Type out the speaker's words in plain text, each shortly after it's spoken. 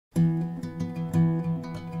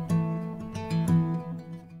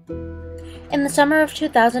In the summer of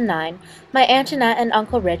 2009, my Aunt Annette and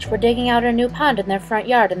Uncle Rich were digging out a new pond in their front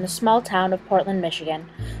yard in the small town of Portland, Michigan,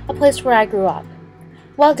 a place where I grew up.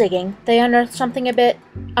 While digging, they unearthed something a bit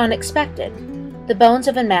unexpected: the bones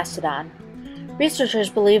of a mastodon. Researchers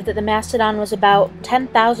believe that the mastodon was about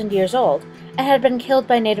 10,000 years old and had been killed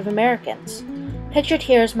by Native Americans. Pictured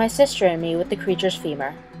here is my sister and me with the creature's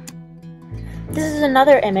femur. This is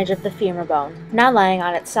another image of the femur bone, now lying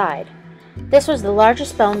on its side. This was the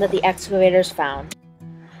largest bone that the excavators found.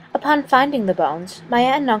 Upon finding the bones, my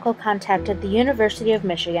aunt and uncle contacted the University of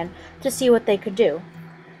Michigan to see what they could do.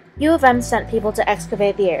 U of M sent people to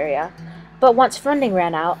excavate the area, but once funding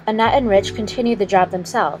ran out, Annette and Rich continued the job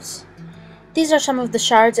themselves. These are some of the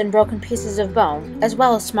shards and broken pieces of bone, as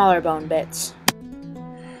well as smaller bone bits.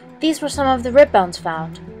 These were some of the rib bones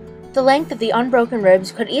found. The length of the unbroken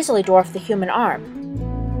ribs could easily dwarf the human arm.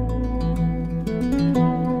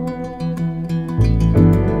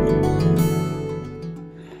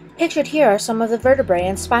 Pictured here are some of the vertebrae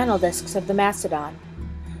and spinal discs of the mastodon.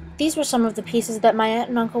 These were some of the pieces that my aunt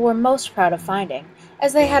and uncle were most proud of finding,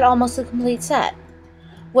 as they had almost a complete set.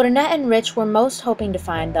 What Annette and Rich were most hoping to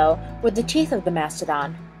find, though, were the teeth of the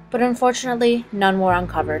mastodon, but unfortunately, none were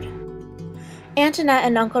uncovered. Aunt Annette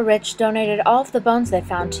and Uncle Rich donated all of the bones they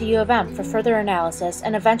found to U of M for further analysis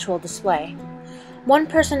and eventual display. One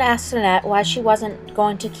person asked Annette why she wasn't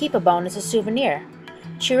going to keep a bone as a souvenir.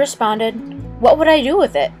 She responded, "What would I do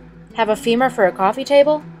with it? Have a femur for a coffee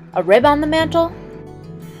table? A rib on the mantel?"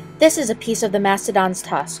 This is a piece of the mastodon's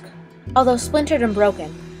tusk. Although splintered and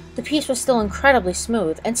broken, the piece was still incredibly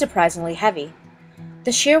smooth and surprisingly heavy.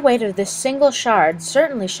 The sheer weight of this single shard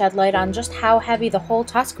certainly shed light on just how heavy the whole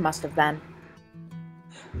tusk must have been.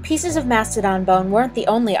 Pieces of mastodon bone weren't the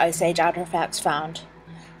only Ice Age artifacts found.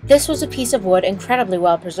 This was a piece of wood incredibly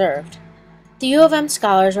well preserved. The U of M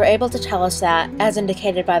scholars were able to tell us that, as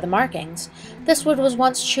indicated by the markings, this wood was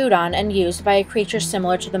once chewed on and used by a creature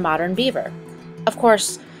similar to the modern beaver. Of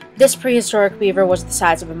course, this prehistoric beaver was the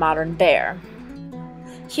size of a modern bear.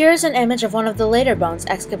 Here is an image of one of the later bones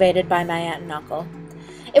excavated by my aunt and uncle.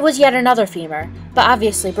 It was yet another femur, but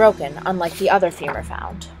obviously broken, unlike the other femur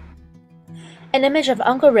found. An image of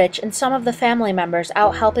Uncle Rich and some of the family members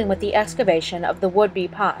out helping with the excavation of the would-be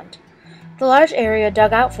pond. The large area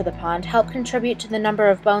dug out for the pond helped contribute to the number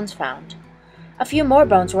of bones found. A few more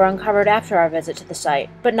bones were uncovered after our visit to the site,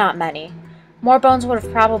 but not many. More bones would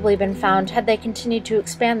have probably been found had they continued to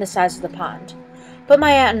expand the size of the pond, but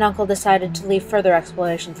my aunt and uncle decided to leave further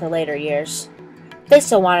exploration for later years. They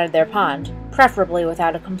still wanted their pond, preferably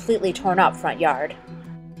without a completely torn-up front yard.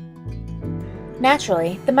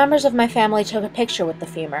 Naturally, the members of my family took a picture with the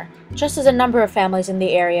femur, just as a number of families in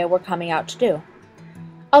the area were coming out to do.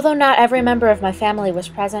 Although not every member of my family was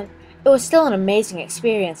present, it was still an amazing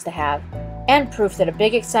experience to have, and proof that a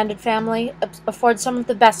big extended family affords some of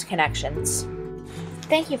the best connections.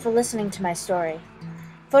 Thank you for listening to my story.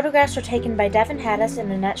 Photographs were taken by Devin Haddis and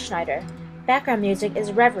Annette Schneider. Background music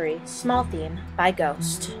is Reverie, Small Theme by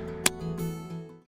Ghost.